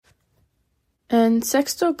En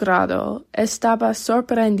sexto grado estaba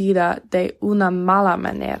sorprendida de una mala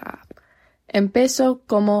manera. Empezó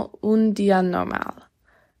como un día normal.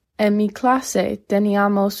 En mi clase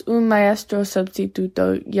teníamos un maestro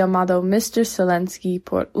sustituto llamado Mr. Zelensky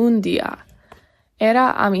por un día.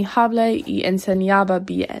 Era amigable y enseñaba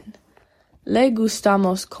bien. Le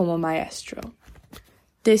gustamos como maestro.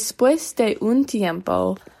 Después de un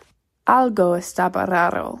tiempo, algo estaba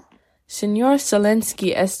raro. Señor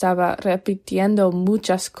Zelensky estaba repitiendo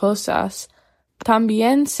muchas cosas.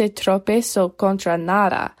 También se tropezó contra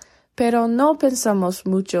nada, pero no pensamos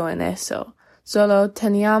mucho en eso. Solo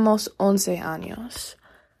teníamos 11 años.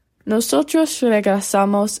 Nosotros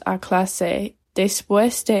regresamos a clase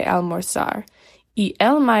después de almorzar, y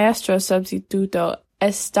el maestro sustituto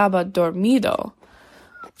estaba dormido.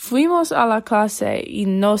 Fuimos a la clase y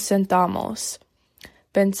nos sentamos.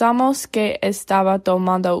 Pensamos que estaba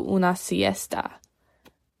tomando una siesta.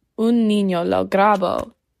 Un niño lo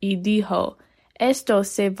grabó y dijo, «Esto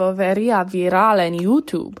se volvería viral en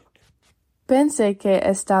YouTube». Pensé que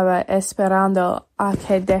estaba esperando a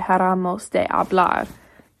que dejáramos de hablar.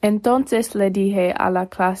 Entonces le dije a la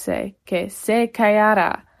clase que se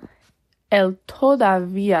callara. Él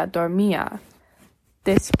todavía dormía.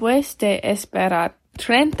 Después de esperar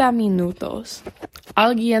 30 minutos,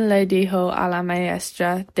 alguien le dijo a la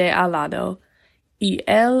maestra de al lado, y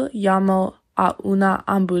él llamó a una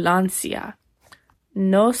ambulancia.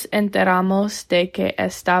 Nos enteramos de que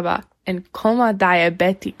estaba en coma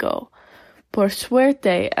diabético. Por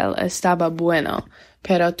suerte él estaba bueno,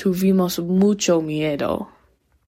 pero tuvimos mucho miedo.